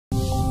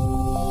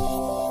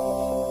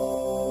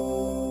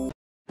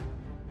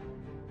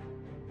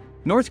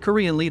North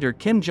Korean leader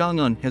Kim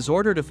Jong-un has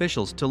ordered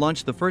officials to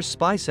launch the first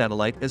spy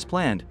satellite as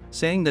planned,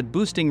 saying that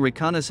boosting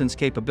reconnaissance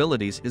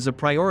capabilities is a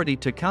priority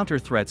to counter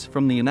threats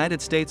from the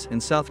United States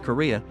and South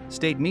Korea,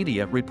 state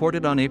media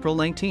reported on April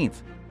 19.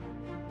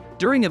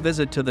 During a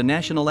visit to the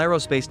National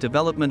Aerospace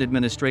Development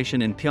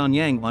Administration in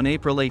Pyongyang on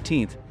April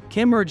 18,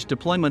 Kim urged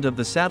deployment of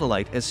the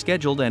satellite as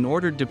scheduled and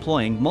ordered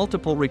deploying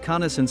multiple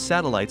reconnaissance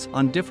satellites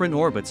on different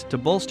orbits to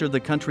bolster the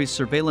country's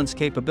surveillance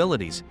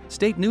capabilities,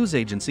 state news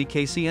agency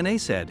KCNA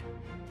said.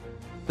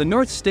 The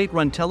North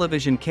state-run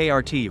television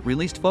KRT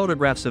released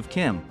photographs of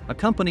Kim,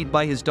 accompanied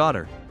by his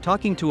daughter,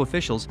 talking to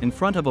officials in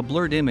front of a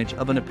blurred image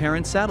of an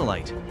apparent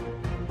satellite.